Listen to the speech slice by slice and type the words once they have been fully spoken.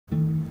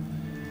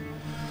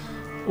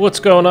What's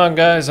going on,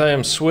 guys? I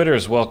am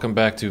Switters. Welcome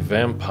back to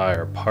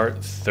Vampyr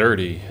Part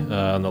 30.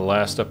 In the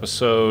last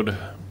episode,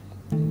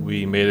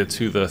 we made it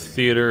to the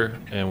theater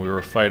and we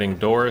were fighting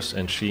Doris,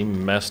 and she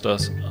messed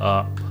us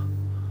up.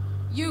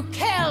 You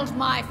killed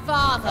my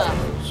father.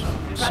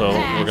 So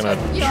we're gonna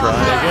try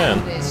again.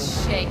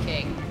 Is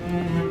shaking.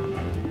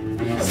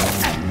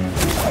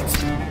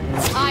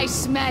 I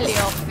smell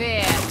your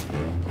fear.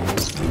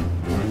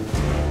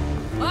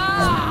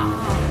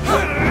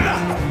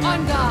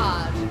 On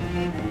guard.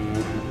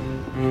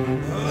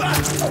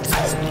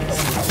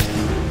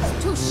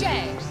 Touché.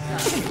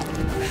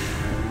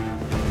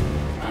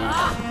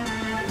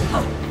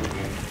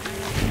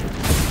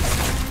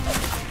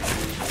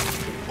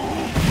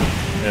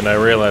 And I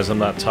realize I'm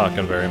not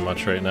talking very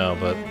much right now,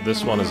 but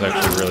this one is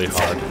actually really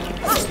hard.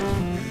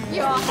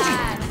 Your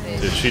hand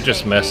is Dude, she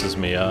just messes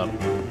me up.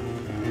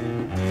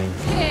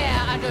 Hear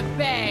and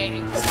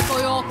obey, for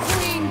your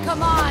queen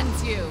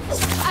commands you.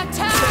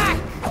 Attack!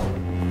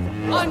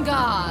 On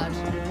guard.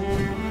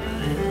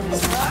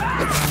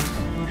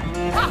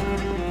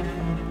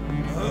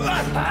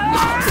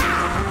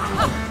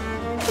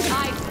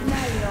 I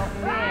smell your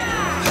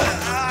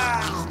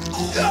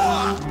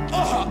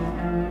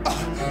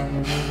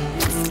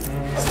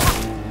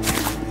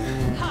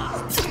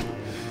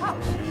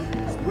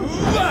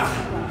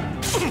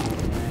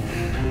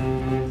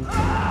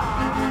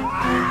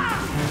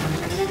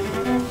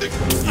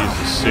Use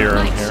the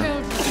serum here.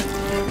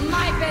 children,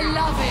 my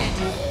beloved,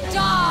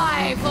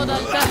 die for the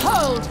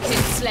behold,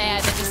 Kinslayer,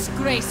 the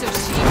disgrace of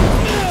she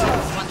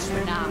once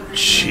renowned.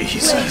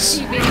 Jesus. Will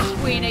she be the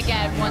queen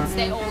again once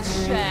they all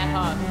share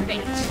her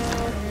fate?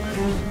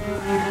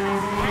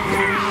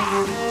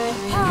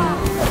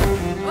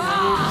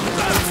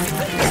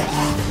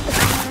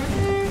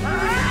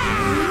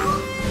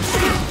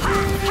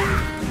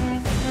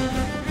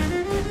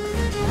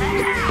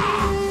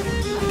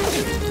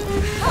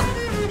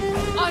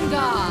 On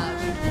guard.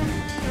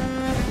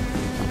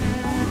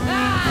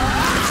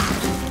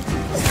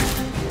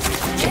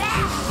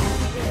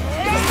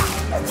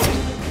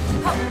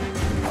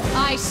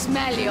 I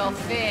smell your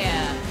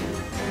fear.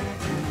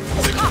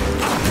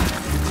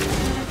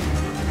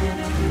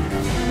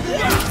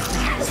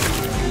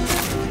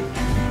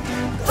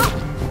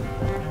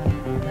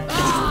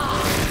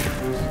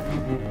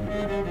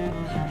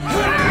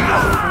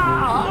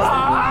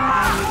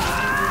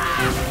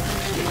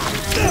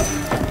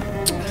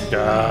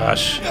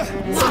 Gosh.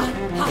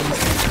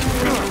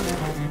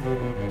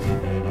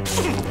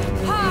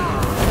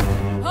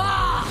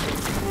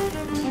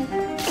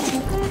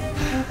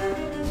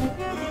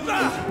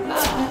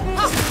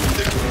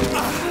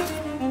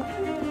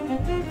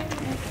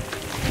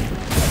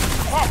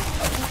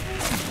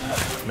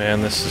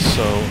 Man, this is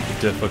so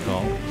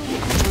difficult.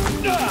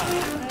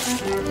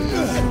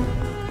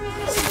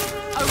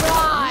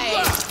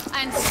 Arise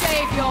and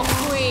save your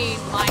queen,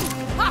 my...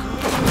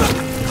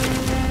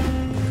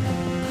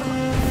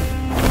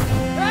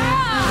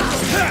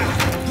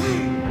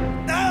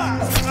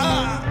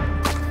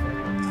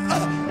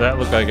 That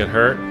looked like it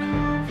hurt.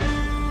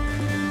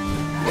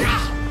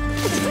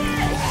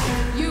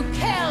 You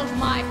killed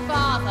my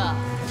father.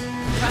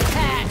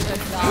 Prepare to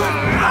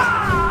die.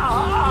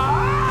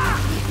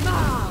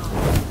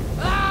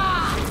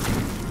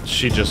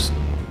 She just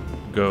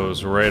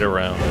goes right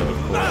around it, of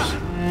course.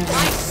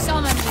 I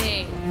summon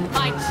thee,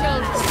 my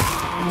children.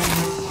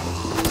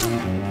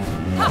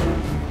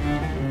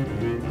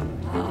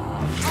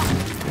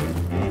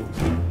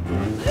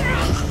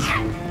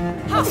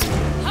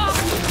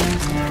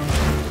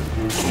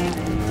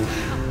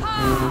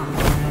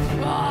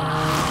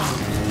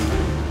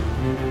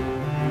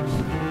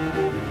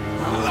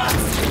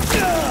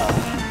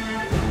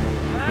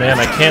 Man,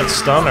 I can't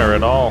stun her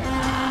at all. Hear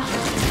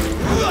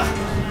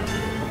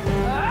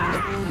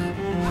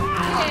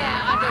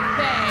and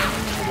obey,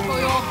 for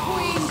your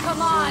queen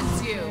commands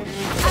you.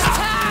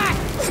 Attack!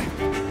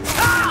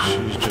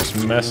 She just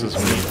messes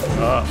me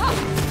up.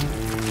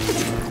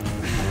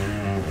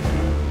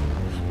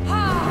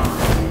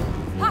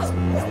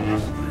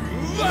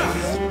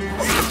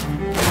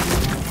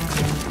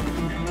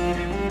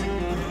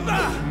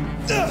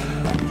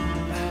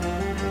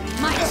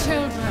 My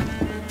children,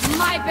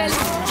 my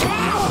beloved.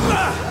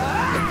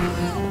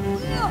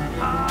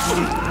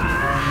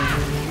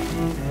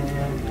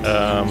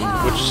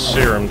 Which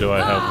serum do I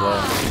have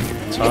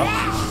left? Top?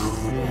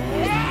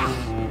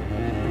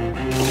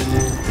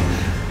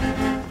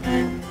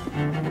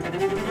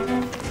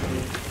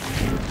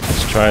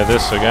 Let's try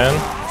this again.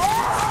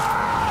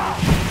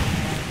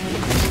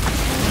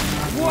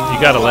 You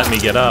gotta let me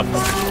get up.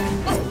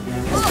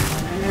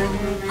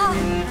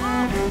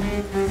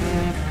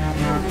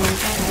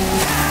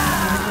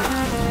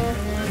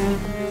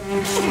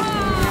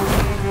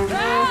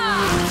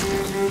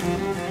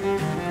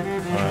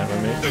 Alright, let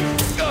me...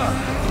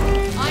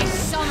 I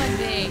summon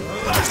thee.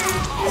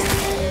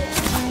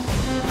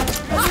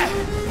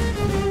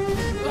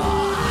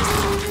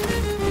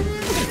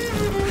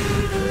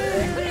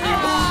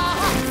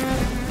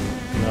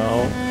 No.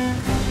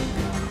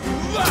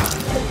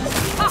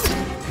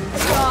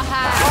 Your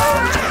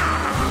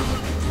hand.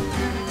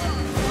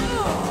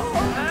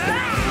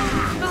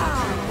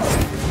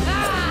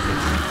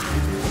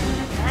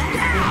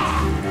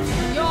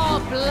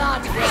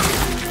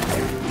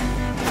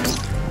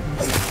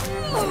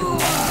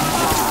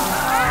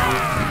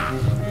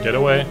 Get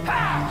away.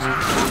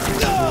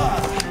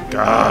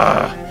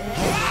 Gah.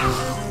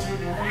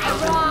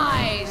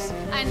 Arise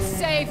and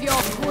save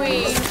your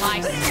queen,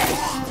 my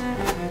son.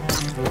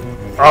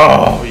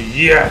 Oh,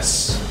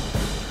 yes.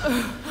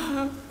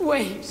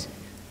 Wait.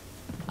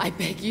 I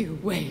beg you,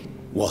 wait.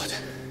 What?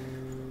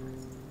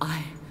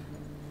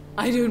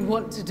 I don't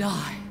want to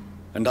die.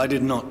 And I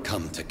did not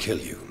come to kill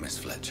you, Miss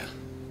Fletcher.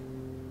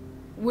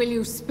 Will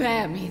you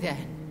spare me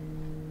then?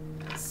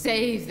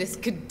 Save this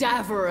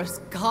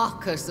cadaverous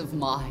carcass of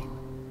mine.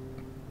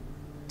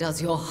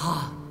 Does your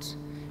heart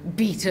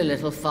beat a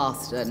little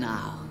faster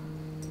now?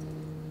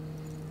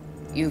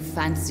 You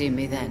fancy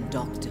me then,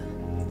 Doctor?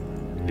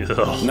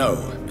 Ugh. No,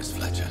 Miss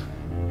Fletcher.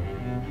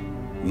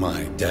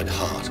 My dead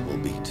heart will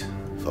beat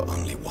for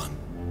only one.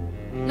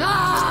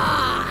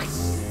 Ah!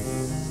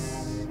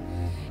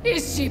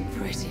 Is she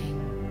pretty?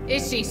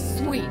 Is she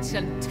sweet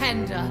and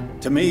tender?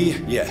 To me,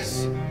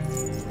 yes.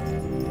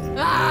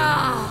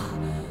 Ah!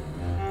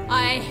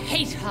 I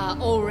hate her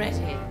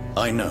already.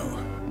 I know.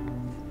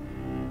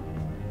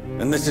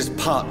 And this is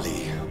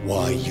partly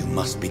why you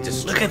must be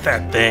destroyed. Look at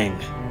that thing.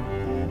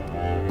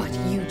 But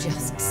you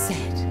just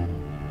said...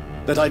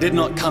 That I did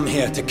not come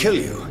here to kill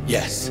you,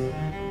 yes.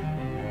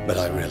 But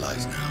I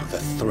realize now the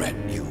threat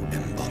you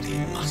embody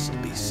must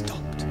be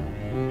stopped.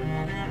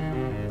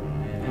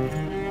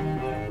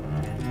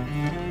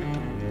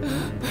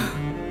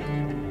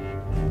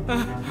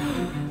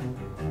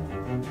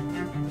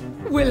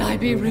 Will I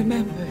be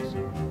remembered?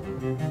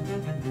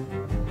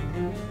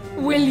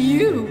 Will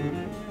you?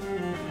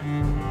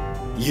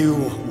 You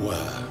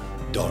were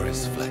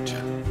Doris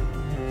Fletcher.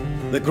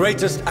 The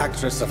greatest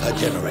actress of her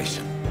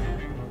generation.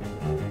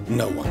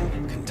 No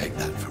one can take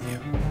that from you.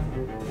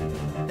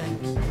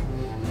 Thank you.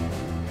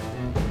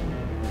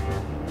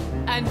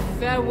 And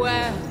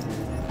farewell.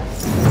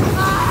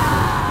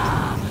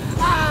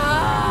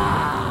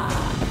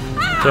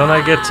 Don't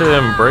I get to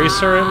embrace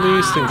her at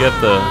least and get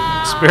the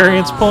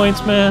experience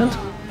points, man?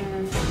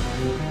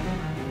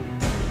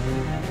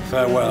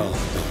 Farewell,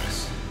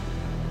 Doris.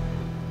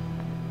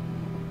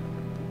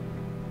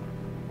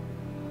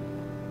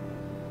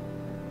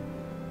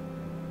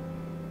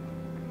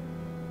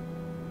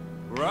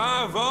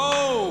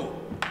 Bravo!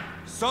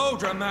 So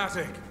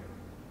dramatic.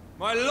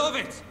 I love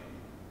it.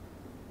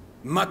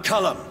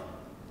 McCullum!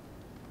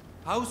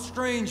 How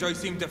strange I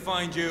seem to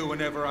find you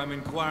whenever I'm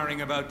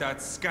inquiring about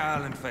that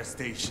Skal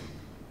infestation.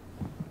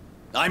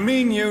 I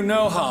mean you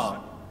no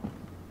harm.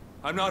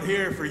 I'm not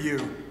here for you.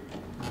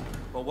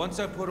 But once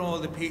I put all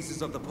the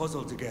pieces of the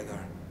puzzle together,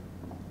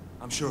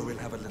 I'm sure we'll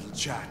have a little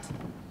chat,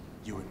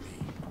 you and me.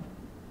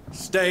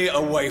 Stay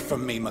away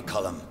from me,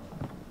 McCullum.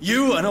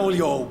 You and all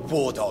your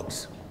war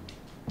dogs.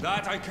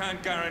 That I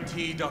can't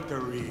guarantee, Dr.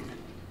 Reed.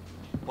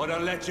 But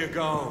I'll let you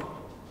go.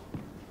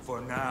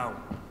 For now.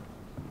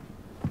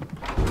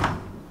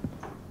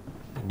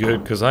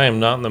 Good, because I am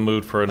not in the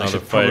mood for another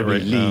fight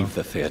right now. Leave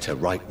the theater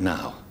right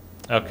now.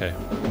 Okay,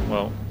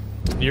 well,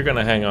 you're going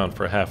to hang on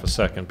for half a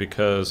second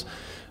because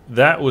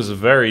that was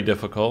very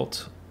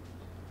difficult.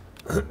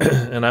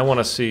 And I want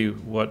to see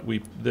what we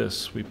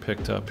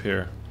picked up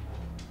here.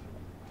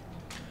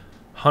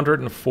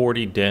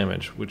 140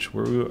 damage, which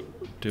we're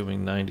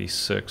doing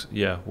 96.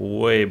 Yeah,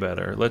 way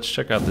better. Let's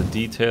check out the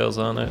details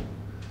on it.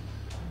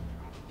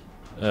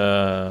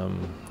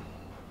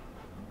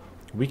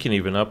 We can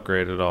even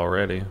upgrade it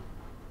already.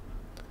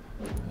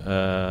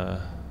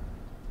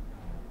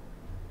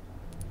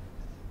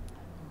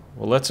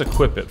 Well, let's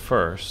equip it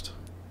first.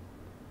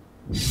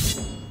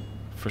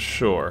 For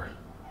sure.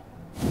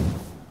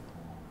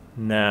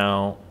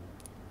 Now...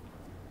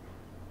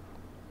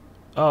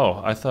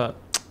 Oh, I thought...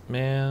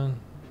 Man...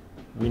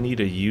 We need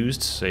a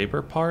used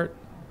saber part?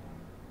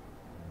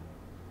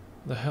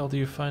 The hell do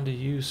you find a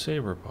used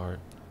saber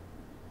part?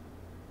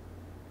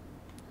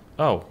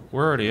 Oh,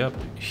 we're already up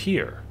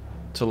here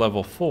to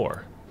level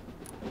 4.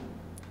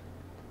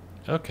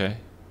 Okay.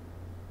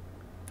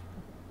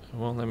 It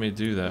won't let me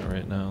do that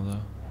right now,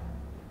 though.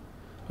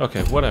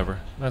 Okay, whatever.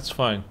 That's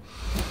fine.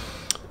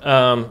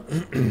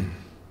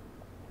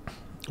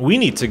 We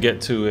need to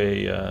get to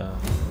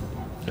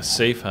a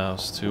safe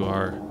house, to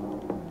our...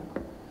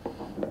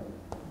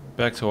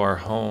 back to our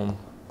home.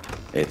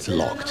 It's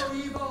locked.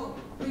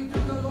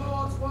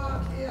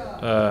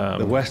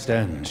 The West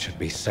End should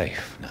be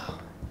safe now.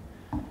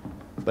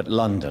 But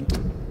London...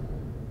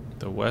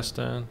 The West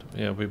End?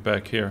 Yeah, we're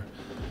back here.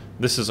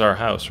 This is our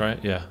house,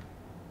 right? Yeah.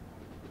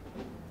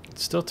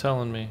 It's still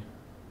telling me.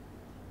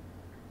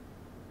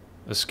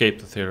 Escape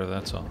the theater,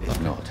 that's all.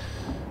 If not,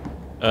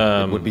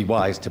 it would be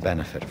wise to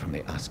benefit from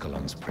the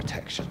Ascalon's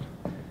protection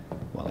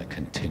while I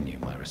continue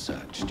my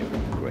research during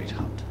the Great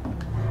Hunt.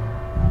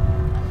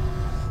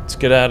 Let's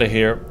get out of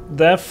here.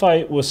 That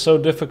fight was so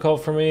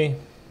difficult for me.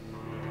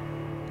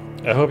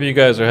 I hope you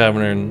guys are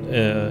having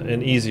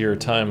an easier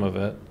time of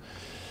it.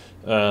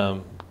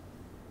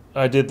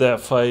 I did that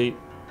fight,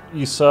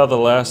 you saw the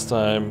last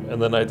time,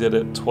 and then I did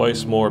it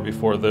twice more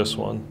before this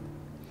one.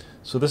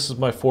 So this is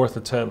my 4th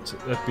attempt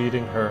at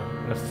beating her.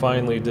 I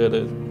finally did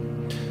it.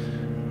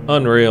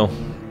 Unreal.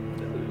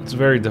 It's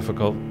very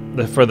difficult.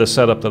 for the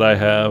setup that I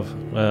have.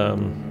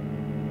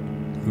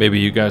 Maybe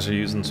you guys are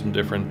using some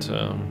different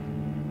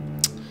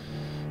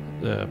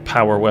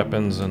power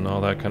weapons and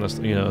all that kind of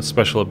stuff, you know,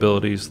 special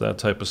abilities, that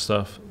type of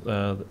stuff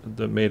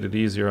that made it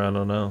easier. I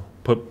don't know.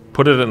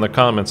 Put it in the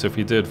comments if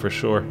you did, for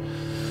sure.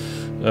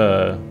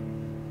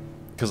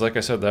 Because like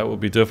I said, that would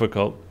be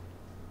difficult.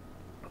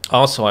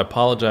 Also, I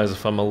apologize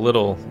if I'm a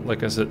little,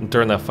 like I said,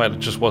 during that fight, I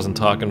just wasn't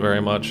talking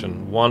very much.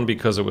 And one,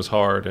 because it was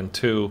hard, and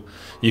two,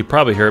 you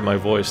probably heard my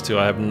voice too.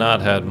 I have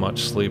not had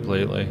much sleep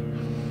lately.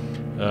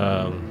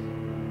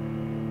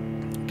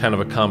 Kind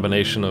of a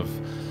combination of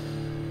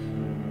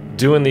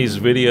doing these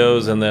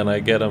videos, and then I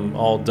get them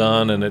all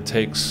done, and it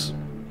takes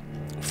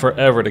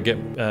forever to get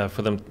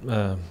for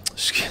them.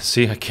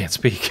 See, I can't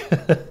speak.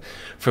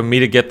 For me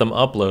to get them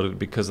uploaded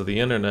because of the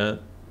internet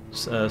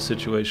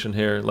situation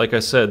here. Like I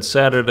said,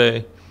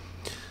 Saturday,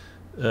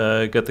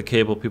 got the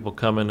cable people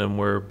coming, and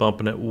we're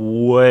bumping it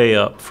way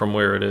up from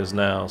where it is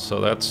now.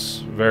 So that's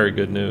very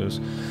good news.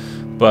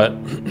 But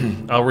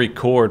I'll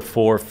record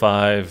 4 or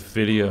 5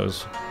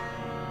 videos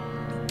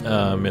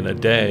in a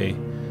day,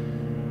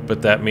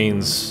 but that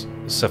means,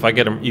 so if I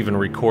get them even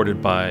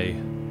recorded by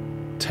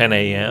 10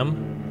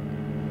 a.m.,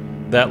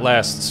 that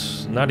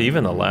lasts, not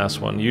even the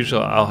last one.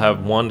 Usually I'll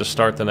have one to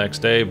start the next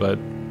day, but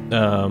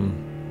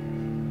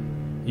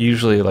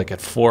usually like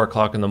at 4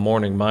 o'clock in the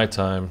morning my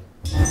time,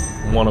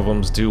 one of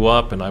them's due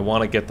up, and I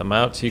want to get them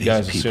out to you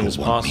guys as soon as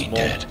possible.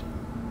 Dead.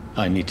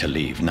 I need to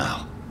leave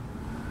now.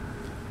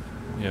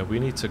 Yeah, we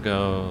need to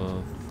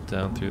go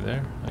down through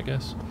there, I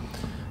guess.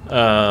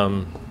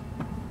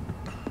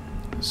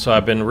 So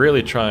I've been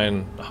really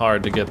trying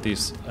hard to get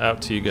these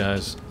out to you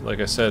guys, like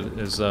I said,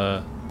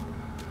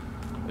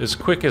 as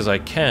quick as I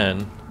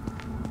can.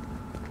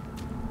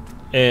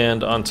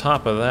 And on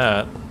top of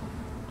that,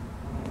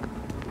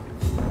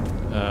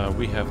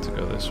 we have to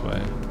go this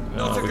way.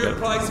 Not a good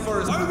place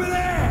for us. Over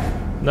there!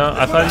 No,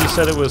 I thought you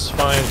said it was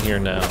fine here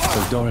now.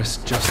 So Doris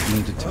just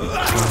needed to be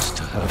close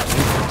to her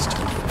favorites to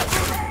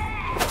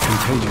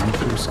contagion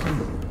through skin.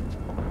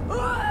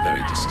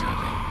 Very disturbing.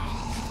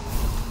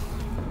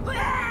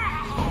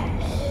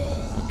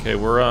 Okay,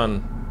 we're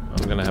on,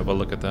 I'm gonna have a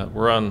look at that.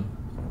 We're on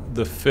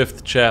the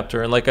 5th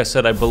chapter, and like I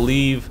said, I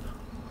believe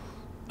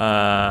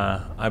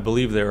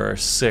there are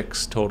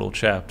 6 total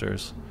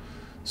chapters.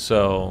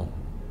 So,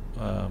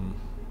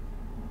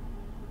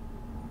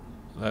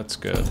 that's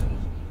good.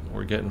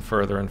 We're getting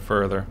further and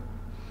further.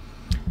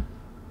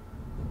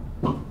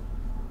 You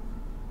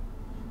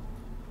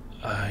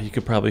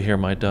could probably hear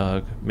my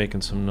dog making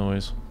some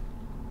noise.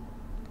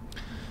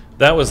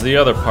 That was the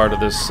other part of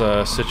this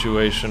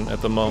situation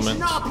at the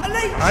moment.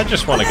 I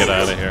just want to get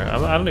out of here.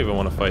 I don't even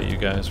want to fight you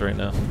guys right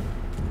now.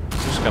 I'm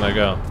just gonna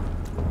go.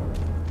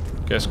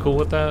 You guys cool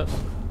with that?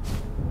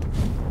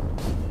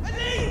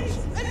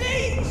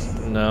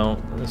 No,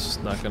 this is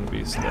not gonna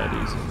be that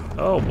easy.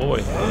 Oh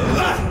boy.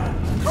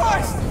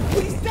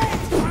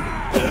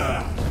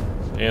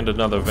 And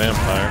another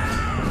vampire.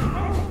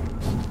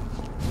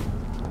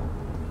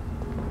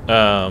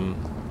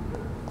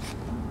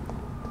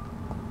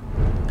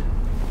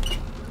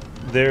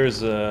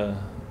 There's a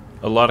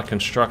lot of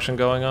construction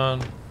going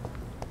on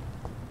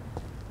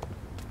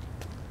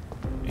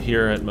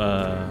here at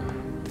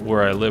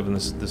where I live in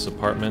this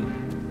apartment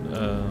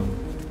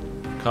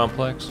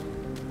complex.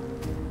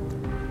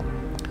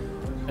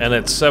 And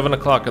it's 7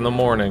 o'clock in the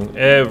morning,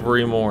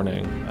 every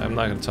morning. I'm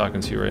not talking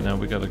to you right now.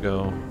 We gotta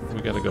go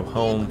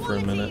home for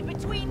a minute.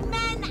 Between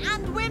men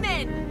and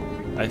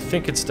women. I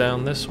think it's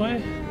down this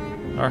way,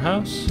 our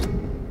house.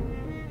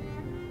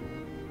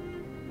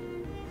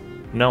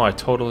 No, I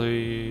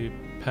totally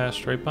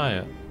passed right by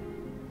it.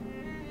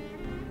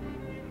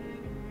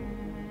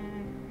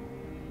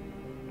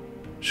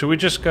 Should we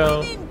just go?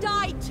 Women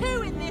die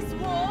too in this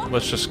war.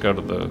 Let's just go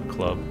to the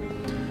club.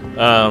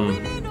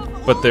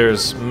 But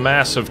there's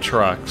massive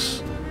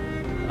trucks,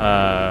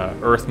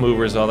 earth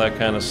movers, all that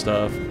kind of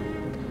stuff.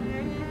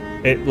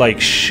 It like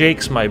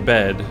shakes my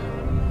bed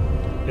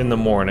in the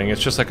morning.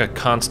 It's just like a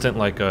constant,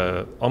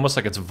 almost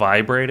like it's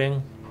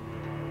vibrating.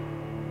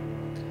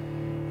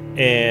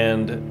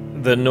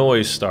 And the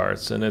noise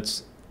starts, and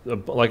it's,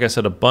 like I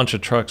said, a bunch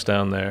of trucks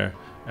down there,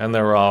 and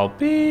they're all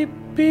beep,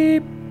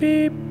 beep,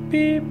 beep,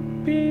 beep,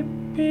 beep,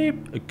 beep.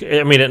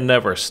 I mean, it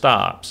never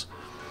stops.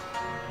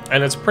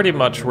 And it's pretty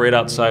much right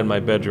outside my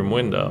bedroom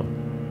window.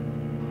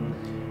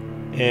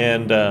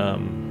 And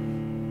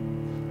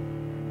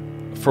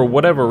for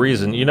whatever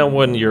reason, you know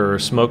when your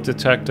smoke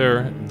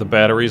detector, the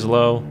battery's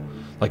low,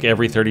 like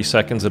every 30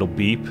 seconds it'll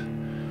beep?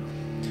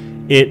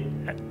 It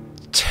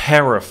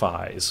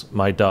terrifies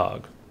my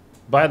dog.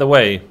 By the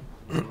way,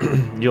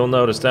 you'll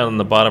notice down in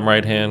the bottom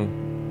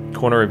right-hand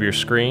corner of your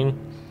screen,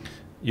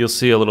 you'll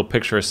see a little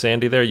picture of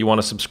Sandy there. You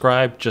want to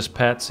subscribe? Just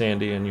pat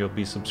Sandy and you'll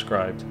be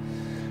subscribed.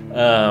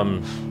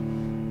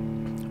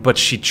 But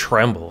she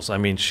trembles. I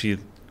mean, she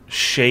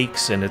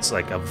shakes, and it's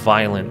like a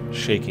violent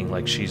shaking,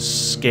 like she's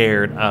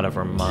scared out of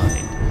her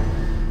mind.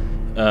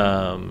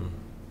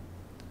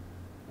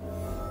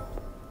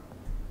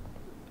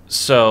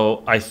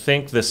 So I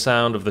think the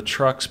sound of the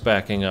trucks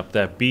backing up,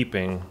 that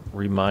beeping,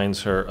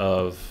 reminds her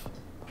of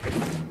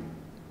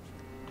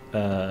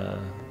the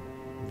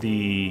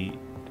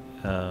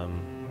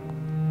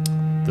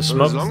smoke as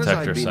long detector as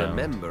I've been sound. a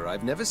member,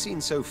 I've never seen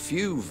so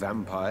few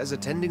vampires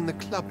attending the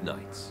club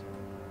nights.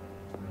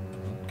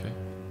 Okay.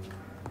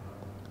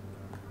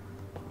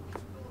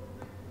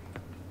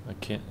 I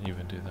can't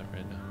even do that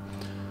right now.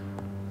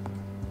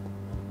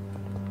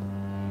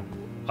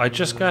 I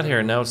just got here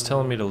and now it's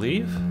telling me to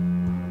leave?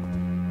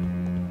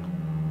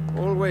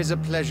 Always a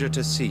pleasure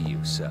to see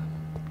you, sir.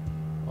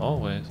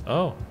 Always.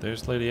 Oh,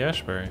 there's Lady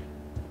Ashbury.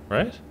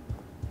 Right?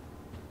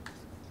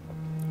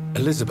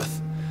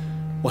 Elizabeth,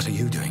 what are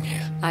you doing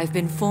here? I've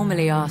been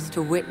formally asked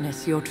to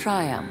witness your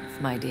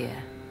triumph, my dear.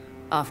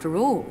 After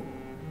all,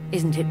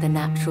 isn't it the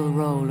natural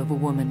role of a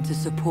woman to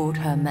support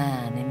her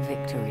man in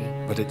victory?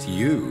 But it's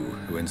you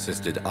who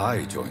insisted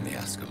I join the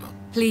Ascalon.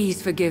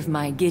 Please forgive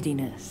my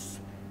giddiness.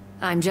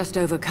 I'm just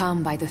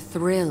overcome by the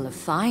thrill of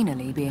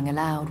finally being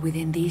allowed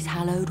within these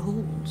hallowed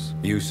halls.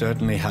 You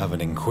certainly have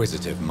an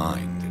inquisitive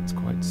mind. It's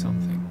quite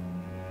something.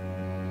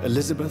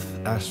 Elizabeth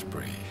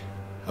Ashbury,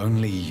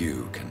 only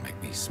you can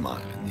make me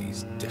smile in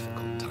these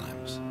difficult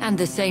times. And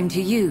the same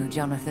to you,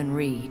 Jonathan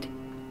Reed.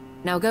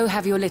 Now go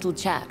have your little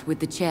chat with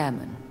the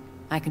chairman.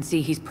 I can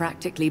see he's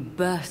practically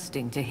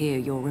bursting to hear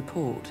your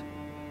report.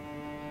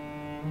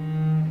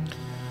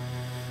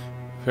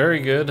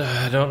 Very good.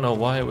 I don't know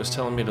why it was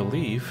telling me to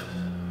leave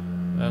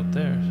out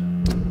there.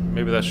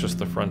 Maybe that's just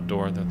the front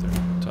door that they're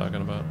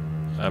talking about.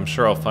 I'm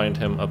sure I'll find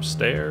him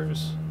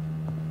upstairs.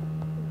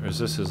 Or is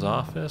this his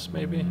office,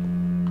 maybe?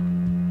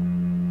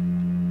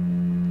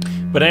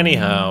 But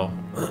anyhow,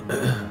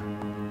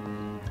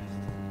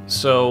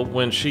 so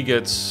when she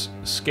gets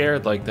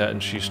scared like that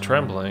and she's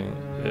trembling,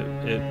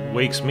 it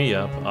wakes me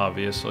up,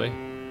 obviously.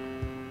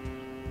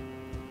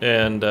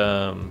 And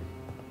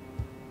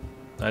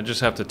I just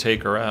have to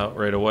take her out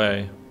right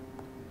away.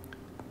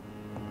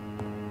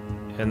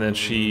 And then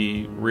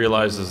she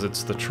realizes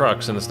it's the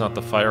trucks and it's not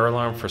the fire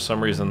alarm. For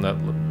some reason that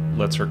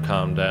lets her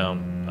calm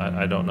down.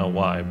 I don't know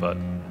why, but...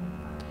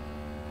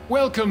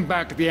 Welcome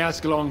back to the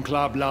Ascalon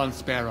Club,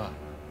 Lance-Bearer.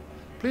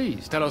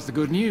 Please, tell us the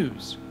good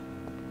news.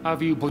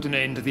 Have you put an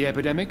end to the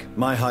epidemic?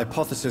 My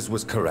hypothesis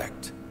was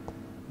correct.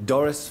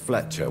 Doris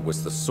Fletcher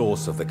was the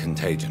source of the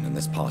contagion in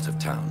this part of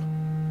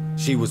town.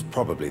 She was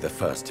probably the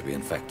first to be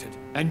infected.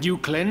 And you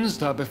cleansed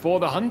her before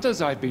the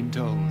hunters, I've been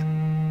told.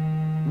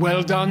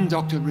 Well done,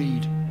 Dr.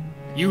 Reed.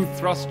 You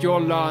thrust your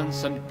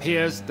lance and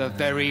pierced the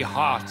very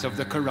heart of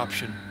the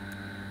corruption.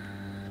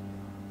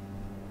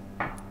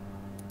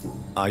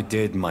 I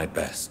did my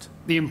best.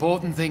 The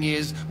important thing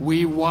is,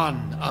 we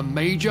won a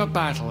major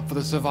battle for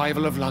the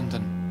survival of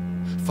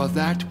London. For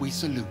that, we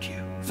salute you.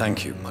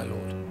 Thank you, my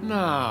lord.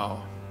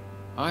 Now,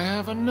 I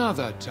have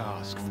another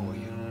task for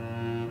you.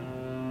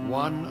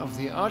 One of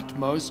the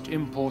utmost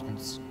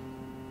importance.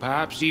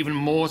 Perhaps even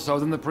more so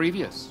than the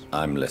previous.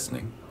 I'm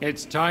listening.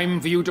 It's time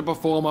for you to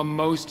perform a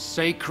most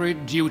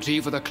sacred duty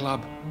for the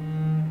club.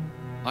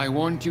 I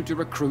want you to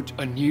recruit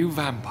a new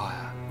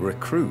vampire.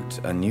 Recruit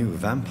a new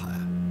vampire?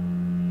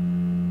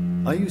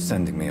 Are you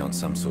sending me on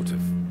some sort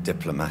of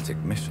diplomatic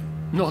mission?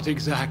 Not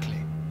exactly.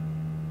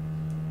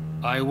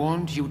 I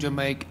want you to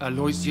make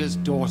Aloysius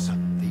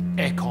Dawson the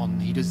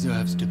Ekon he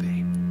deserves to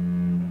be.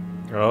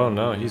 Oh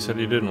no, he said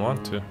he didn't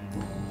want to.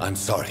 I'm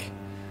sorry,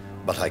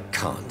 but I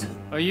can't.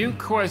 Are you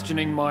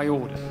questioning my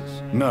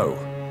orders? No.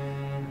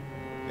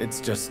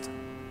 It's just...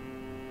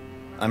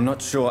 I'm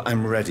not sure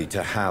I'm ready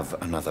to have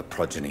another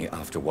progeny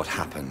after what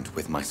happened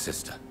with my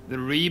sister. The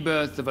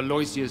rebirth of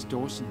Aloysius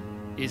Dawson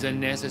is a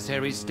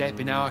necessary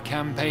step in our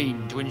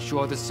campaign to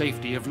ensure the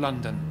safety of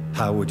London.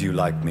 How would you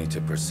like me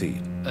to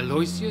proceed?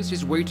 Aloysius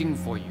is waiting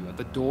for you at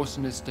the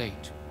Dawson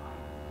estate.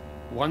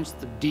 Once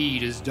the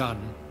deed is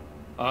done,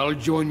 I'll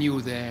join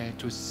you there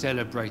to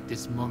celebrate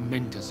this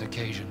momentous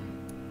occasion.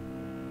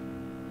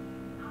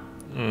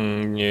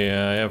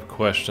 Yeah, I have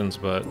questions,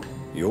 but...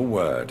 Your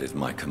word is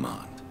my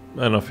command.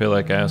 I don't feel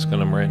like asking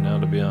him right now,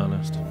 to be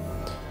honest.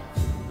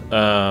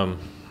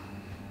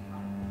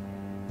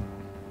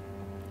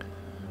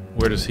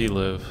 Where does he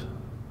live?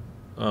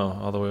 Oh,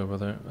 all the way over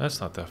there. That's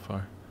not that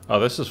far. Oh,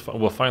 this is...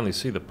 We'll finally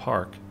see the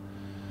park.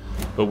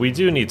 But we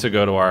do need to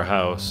go to our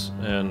house,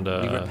 and...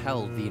 We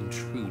repelled the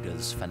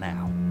intruders for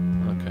now.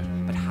 Okay.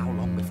 But how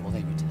long before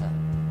they return?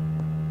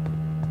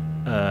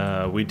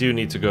 We do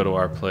need to go to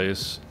our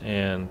place,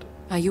 and...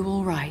 Are you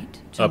all right,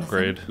 Jonathan?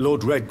 Upgrade.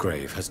 Lord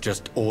Redgrave has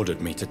just ordered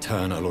me to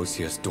turn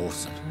Aloysius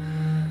Dawson.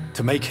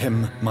 To make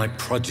him my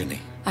progeny.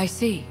 I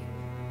see.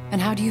 And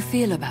how do you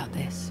feel about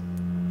this?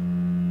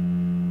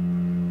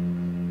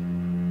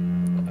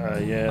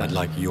 Yeah. I'd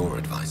like your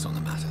advice on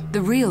the matter.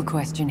 The real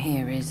question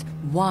here is,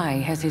 why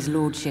has his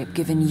lordship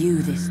given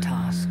you this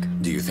task?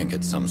 Do you think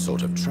it's some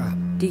sort of trap?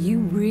 Do you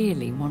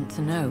really want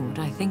to know what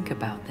I think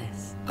about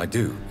this? I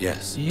do,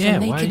 yes. Yeah, to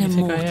make why do an you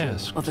think I immortal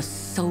asked? of a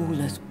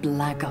soulless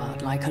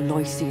blackguard like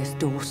Aloysius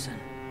Dawson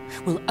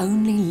will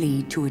only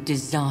lead to a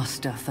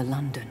disaster for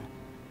London.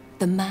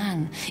 The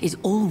man is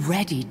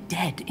already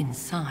dead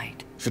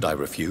inside. Should I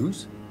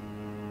refuse?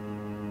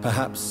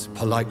 Perhaps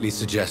politely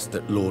suggest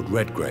that Lord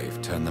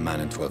Redgrave turned the man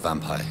into a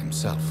vampire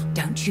himself.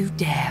 Don't you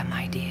dare,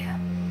 my dear.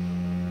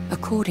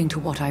 According to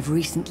what I've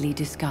recently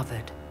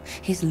discovered,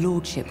 his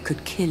lordship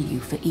could kill you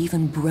for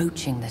even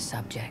broaching the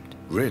subject.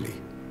 Really?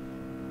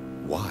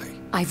 Why?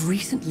 I've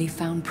recently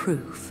found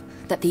proof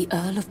that the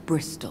Earl of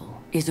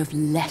Bristol is of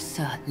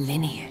lesser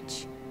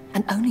lineage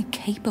and only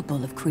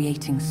capable of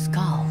creating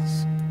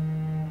skulls.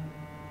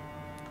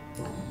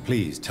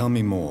 Please tell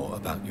me more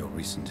about your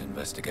recent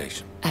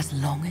investigation. As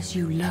long as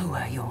you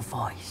lower your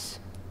voice.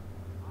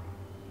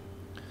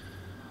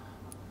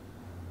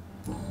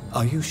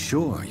 Are you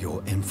sure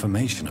your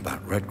information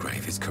about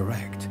Redgrave is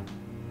correct?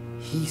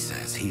 He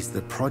says he's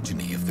the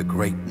progeny of the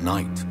great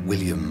knight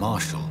William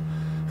Marshall,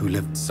 who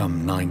lived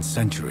some 9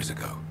 centuries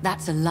ago.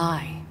 That's a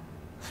lie.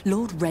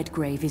 Lord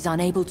Redgrave is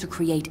unable to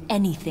create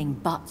anything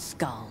but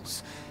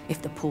skulls,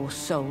 if the poor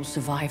soul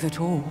survive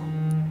at all.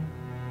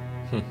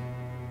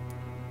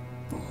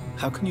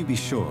 How can you be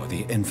sure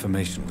the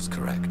information was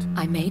correct?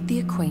 I made the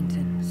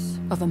acquaintance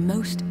of a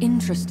most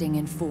interesting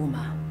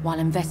informer while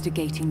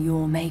investigating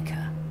your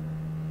maker,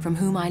 from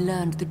whom I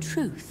learned the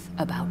truth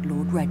about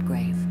Lord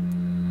Redgrave.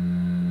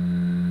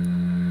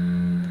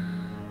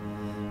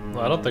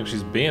 Well, I don't think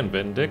she's being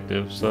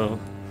vindictive, so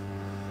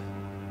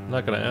I'm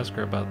not going to ask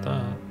her about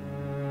that.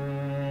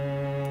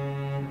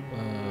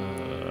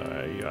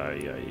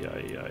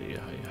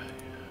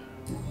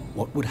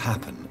 What would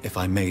happen if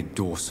I made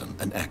Dawson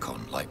an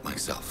Ekon like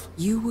myself?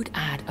 You would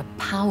add a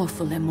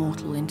powerful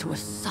immortal into a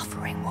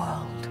suffering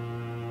world.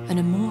 An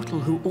immortal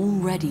who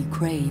already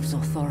craves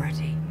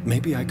authority.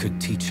 Maybe I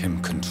could teach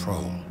him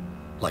control,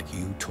 like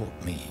you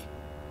taught me.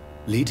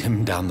 Lead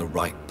him down the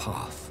right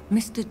path.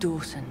 Mr.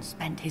 Dawson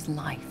spent his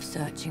life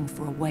searching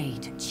for a way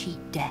to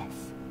cheat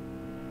death.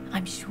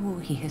 I'm sure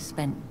he has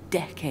spent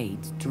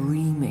decades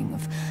dreaming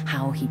of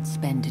how he'd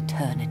spend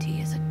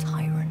eternity as a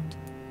tyrant.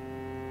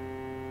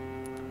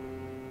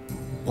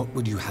 What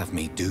would you have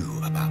me do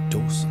about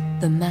Dawson?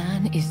 The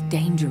man is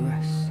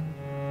dangerous.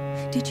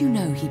 Did you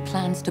know he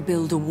plans to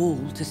build a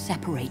wall to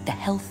separate the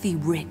healthy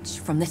rich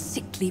from the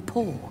sickly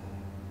poor?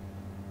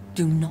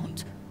 Do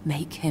not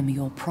make him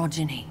your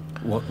progeny.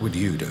 What would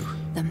you do?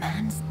 The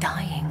man's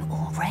dying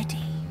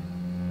already.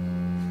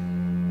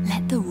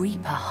 Let the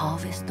Reaper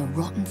harvest the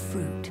rotten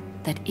fruit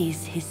that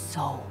is his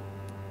soul.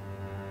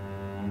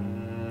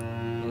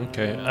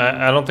 Okay,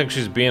 I don't think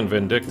she's being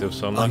vindictive,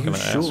 so I'm not going to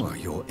ask. Are you sure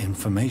your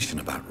information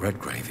about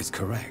Redgrave is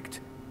correct?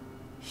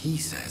 He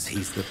says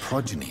he's the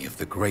progeny of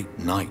the great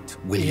knight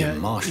William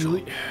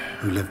Marshall,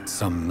 who lived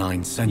some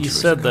 9 centuries You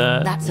said ago.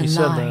 that. That's you a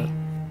said lie. that.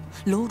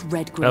 Lord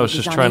Redgrave I was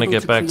just trying to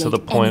get back to the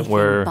point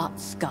where but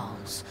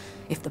skulls,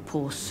 if the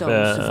poor soul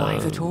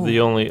survive at all. the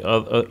only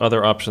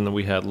other option that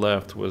we had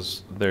left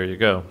was, there you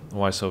go.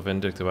 Why so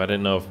vindictive? I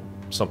didn't know if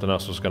something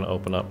else was going to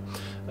open up.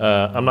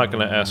 I'm not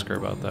going to ask her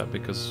about that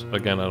because,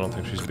 again, I don't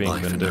think she's being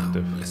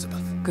vindictive. Now,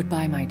 Elizabeth.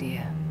 Goodbye, my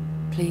dear.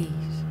 Please,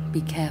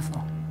 be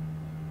careful.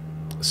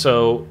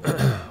 So,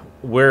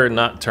 we're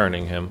not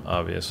turning him,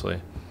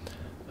 obviously.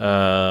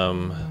 I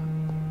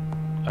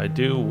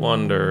do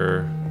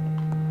wonder...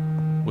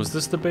 Was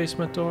this the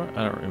basement door?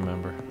 I don't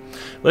remember.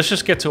 Let's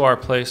just get to our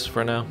place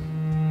for now.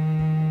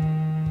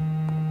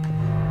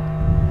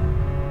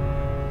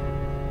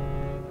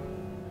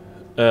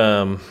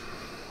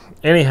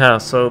 Anyhow,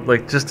 so,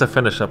 like, just to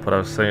finish up what I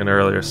was saying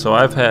earlier. So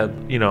I've had,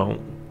 you know,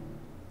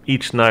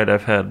 each night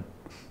I've had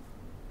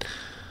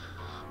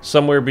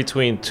somewhere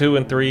between 2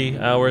 and 3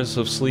 hours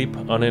of sleep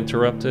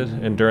uninterrupted.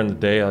 And during the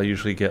day, I'll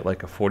usually get,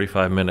 like, a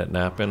 45-minute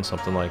nap in,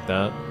 something like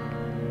that.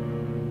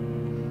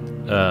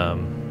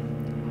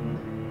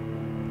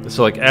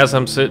 So, like, as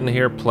I'm sitting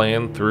here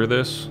playing through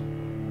this,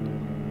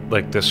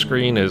 like, the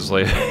screen is,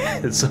 like,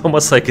 it's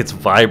almost like it's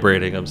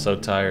vibrating. I'm so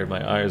tired.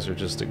 My eyes are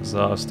just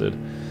exhausted.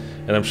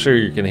 And I'm sure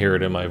you can hear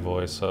it in my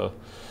voice, so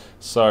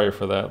sorry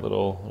for that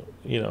little,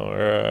 you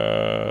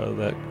know,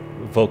 that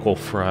vocal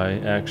fry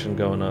action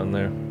going on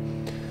there.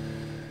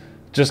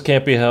 Just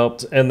can't be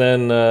helped. And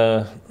then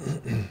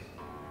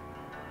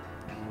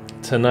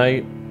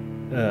tonight,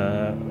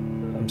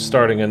 I'm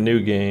starting a new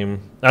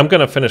game. I'm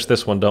going to finish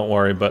this one, don't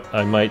worry, but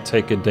I might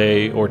take a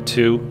day or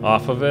 2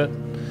 off of it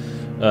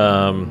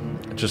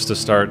just to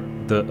start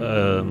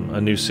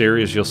a new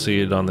series. You'll see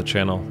it on the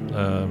channel.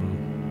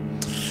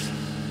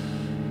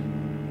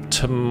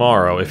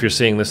 Tomorrow, if you're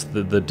seeing this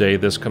the day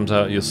this comes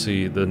out, you'll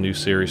see the new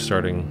series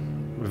starting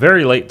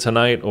very late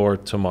tonight or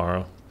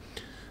tomorrow.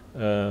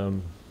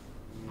 I'm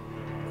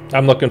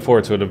looking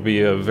forward to it. It'll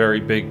be a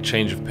very big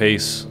change of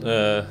pace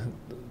to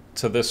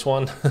this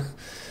one.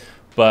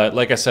 But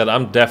like I said,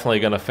 I'm definitely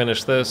going to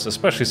finish this,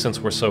 especially since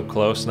we're so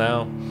close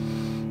now.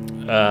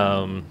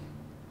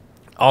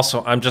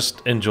 Also, I'm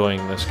just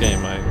enjoying this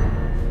game.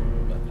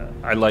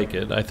 I like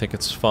it. I think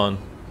it's fun.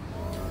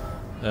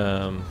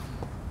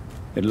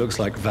 It looks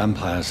like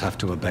vampires have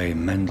to obey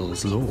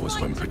Mendel's laws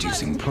when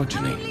producing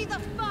progeny.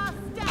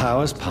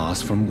 Powers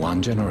pass from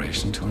one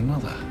generation to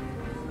another.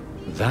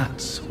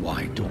 That's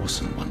why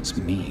Dawson wants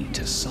me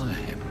to sire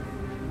him.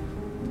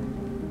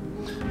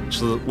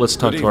 So let's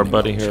talk to our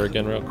buddy here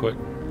again real quick.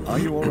 Are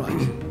you all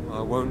right?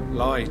 I won't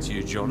lie to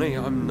you, Johnny.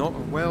 I'm not a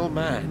well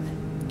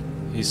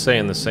man. He's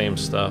saying the same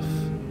stuff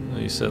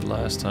he said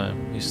last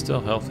time. He's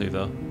still healthy,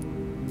 though.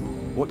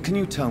 What can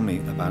you tell me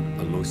about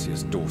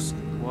Aloysius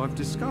Dawson? Well, I've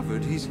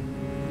discovered he's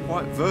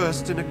quite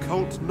versed in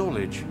occult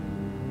knowledge.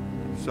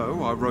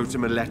 So I wrote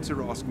him a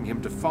letter asking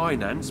him to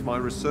finance my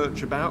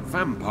research about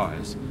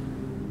vampires.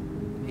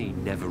 He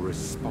never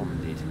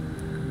responded.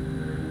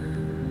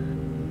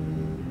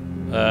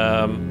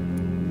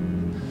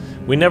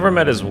 We never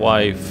met his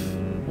wife.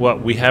 Well,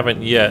 we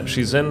haven't yet.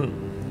 She's in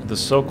the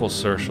social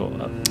circle.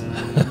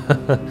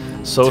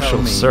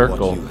 Social circle.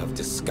 Tell me what you have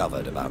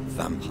discovered about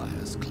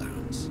vampires,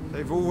 Clarence.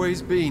 They've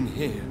always been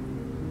here.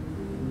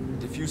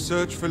 And if you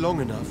search for long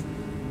enough,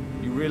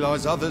 you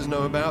realize others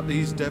know about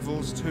these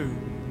devils too.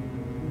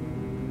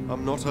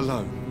 I'm not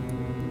alone.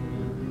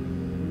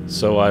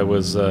 So I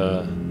was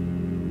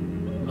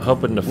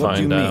hoping to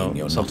find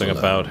out something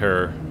about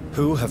her.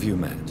 Who have you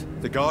met?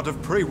 The Guard of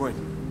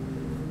Prewin,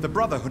 the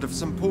Brotherhood of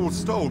St. Paul's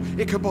Stole,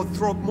 Ichabod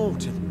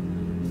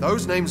Throgmorton.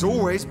 Those names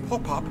always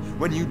pop up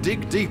when you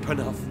dig deep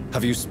enough.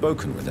 Have you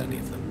spoken with any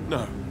of them?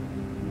 No.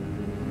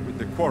 With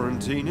the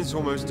quarantine, it's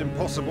almost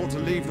impossible to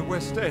leave the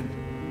West End.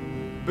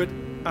 But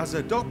as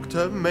a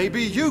doctor,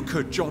 maybe you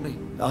could, Johnny.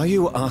 Are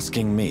you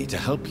asking me to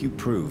help you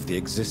prove the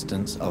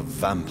existence of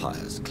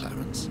vampires,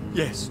 Clarence?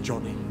 Yes,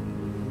 Johnny.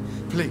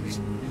 Please,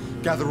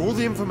 gather all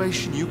the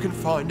information you can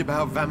find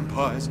about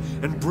vampires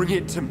and bring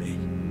it to me.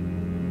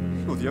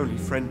 You're the only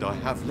friend I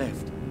have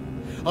left.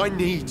 I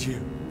need you.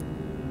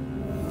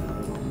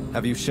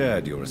 Have you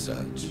shared your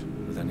research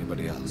with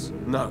anybody else?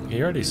 No.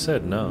 He already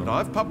said no. But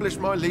I've published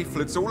my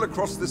leaflets all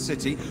across the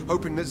city,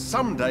 hoping that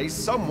someday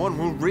someone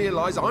will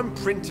realize I'm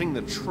printing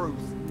the truth.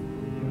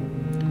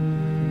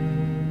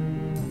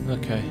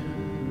 Okay.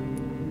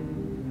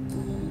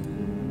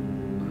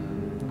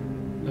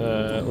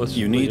 Let's.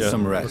 You need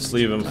some rest. Let's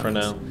leave him for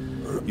Clarence.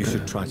 now. You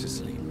should try to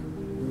sleep.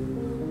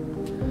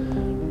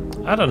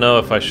 I don't know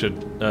if I should.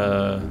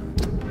 I'm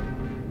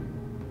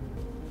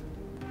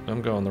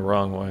going the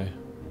wrong way.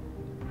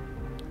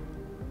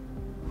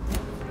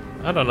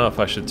 I don't know if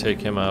I should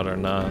take him out or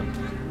not.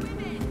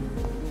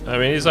 I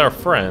mean, he's our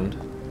friend.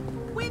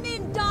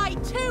 Women die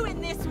too in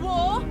this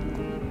war.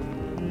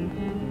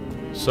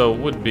 So it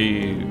would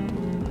be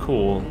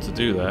cool to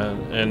do that.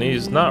 And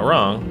he's not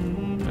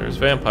wrong. There's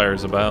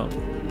vampires about.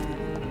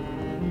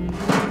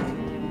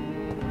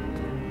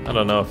 I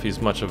don't know if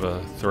he's much of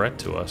a threat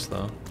to us,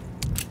 though.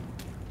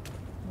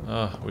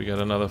 Oh, we got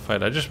another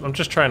fight. I'm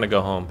just trying to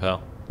go home,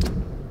 pal.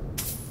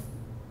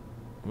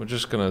 We're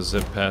just gonna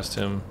zip past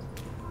him.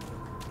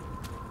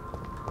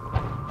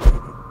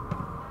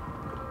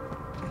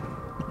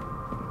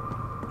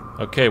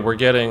 Okay, we're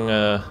getting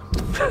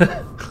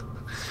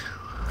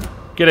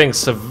getting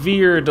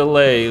severe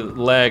delay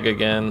lag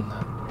again.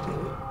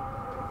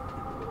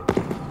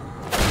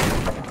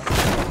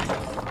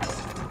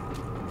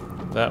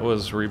 That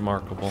was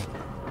remarkable.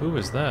 Who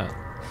is that?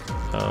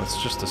 Oh, it's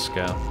just a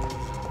scout.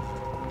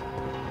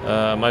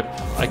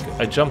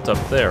 I jumped up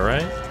there,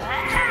 right?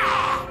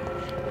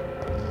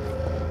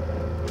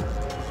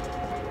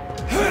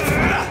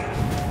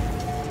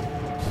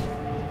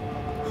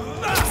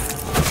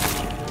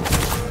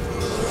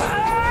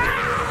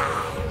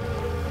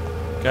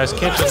 Guys,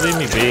 can't just leave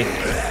me be.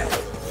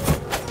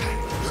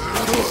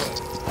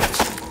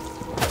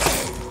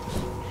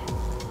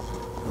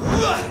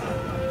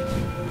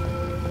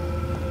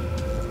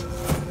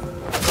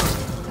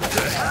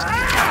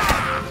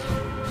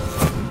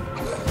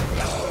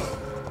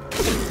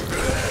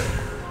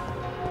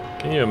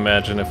 Can you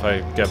imagine if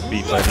I got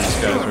beat by these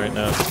guys right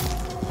now?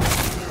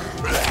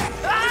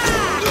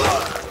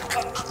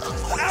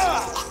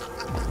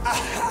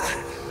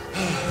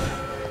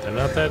 They're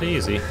not that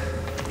easy.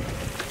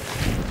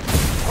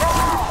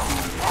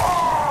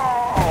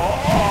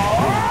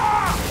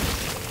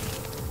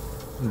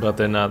 But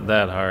they're not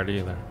that hard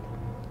either.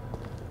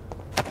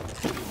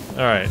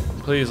 Alright,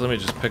 please let me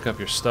just pick up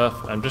your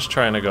stuff. I'm just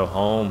trying to go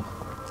home.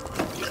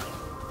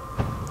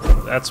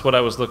 That's what I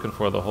was looking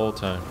for the whole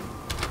time.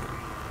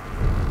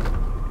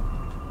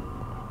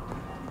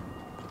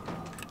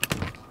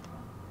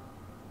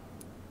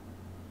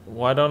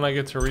 Why don't I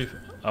get to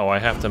Oh, I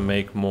have to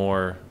make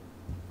more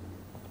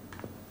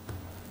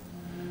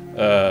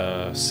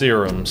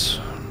serums.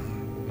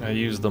 I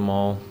used them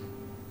all.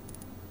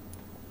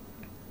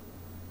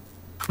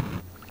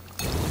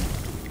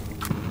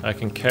 I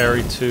can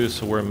carry 2,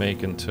 so we're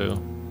making 2.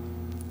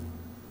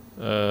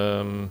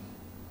 100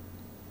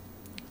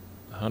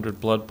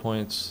 blood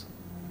points.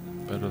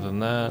 Better than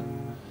that.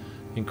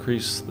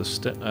 Increase the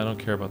I don't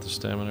care about the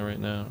stamina right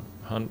now.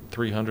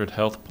 300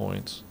 health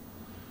points.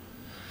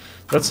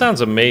 That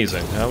sounds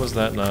amazing. How is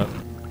that not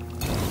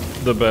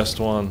the best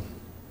one?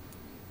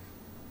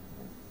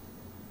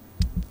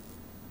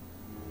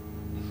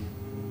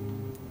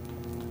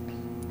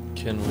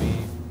 Can we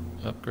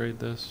upgrade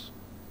this?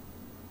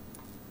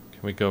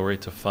 Can we go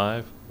right to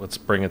 5? Let's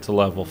bring it to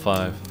level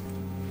 5.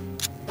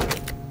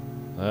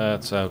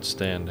 That's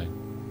outstanding.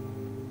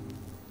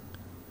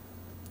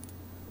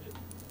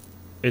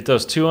 It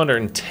does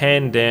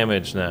 210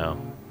 damage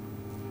now.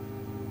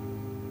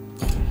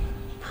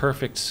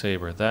 perfect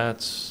saber.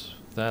 That's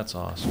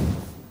awesome.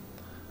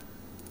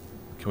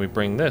 Can we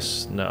bring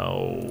this?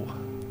 No.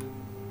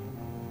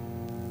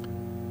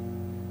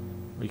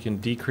 We can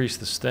decrease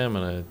the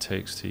stamina it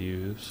takes to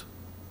use.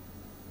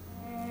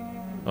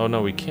 Oh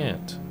no, we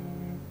can't.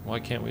 Why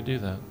can't we do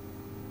that?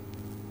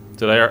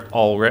 Did I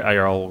already? I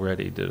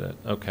already did it.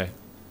 Okay.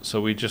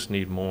 So we just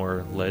need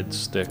more lead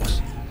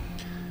sticks.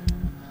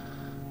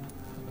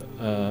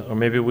 Or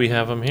maybe we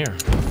have them here.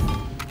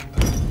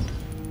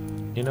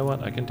 You know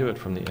what? I can do it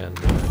from the end.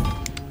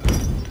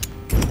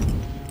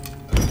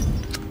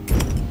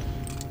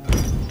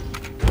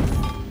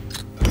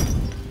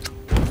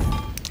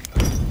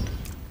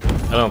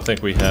 I don't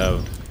think we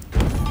have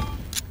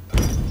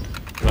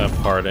that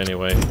part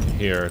anyway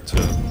here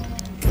to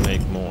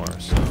make more,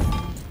 so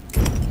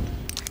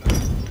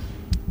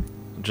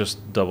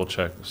just double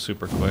check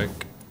super quick.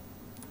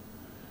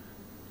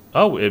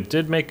 Oh, it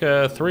did make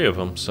 3 of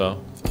them,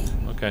 so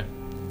okay.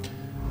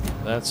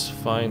 That's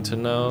fine to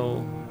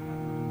know.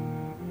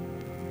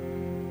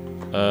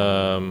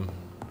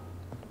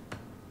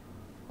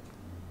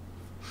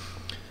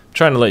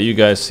 Trying to let you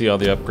guys see all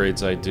the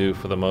upgrades I do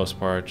for the most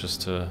part,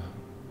 just to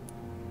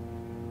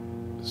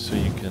so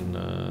you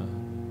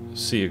can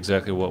see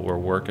exactly what we're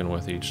working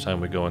with each time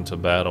we go into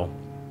battle.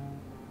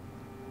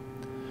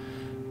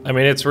 I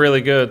mean, it's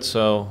really good,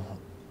 so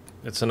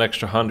it's an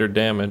extra 100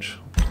 damage.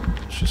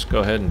 Let's just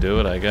go ahead and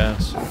do it, I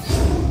guess.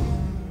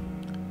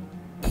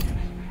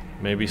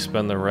 Maybe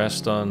spend the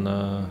rest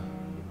on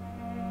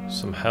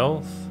some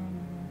health.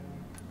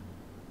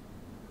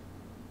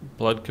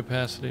 Blood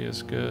capacity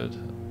is good.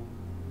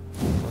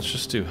 Let's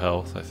just do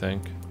health, I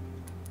think.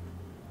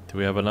 Do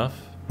we have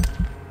enough?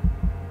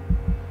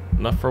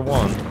 Enough for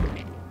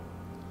 1.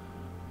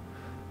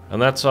 And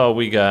that's all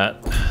we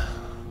got.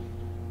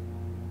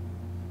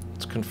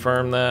 Let's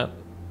confirm that.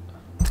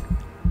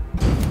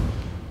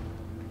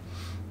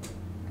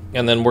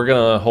 And then we're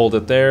gonna hold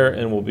it there,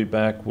 and we'll be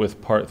back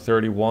with part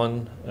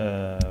 31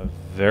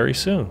 very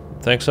soon.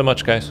 Thanks so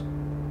much, guys.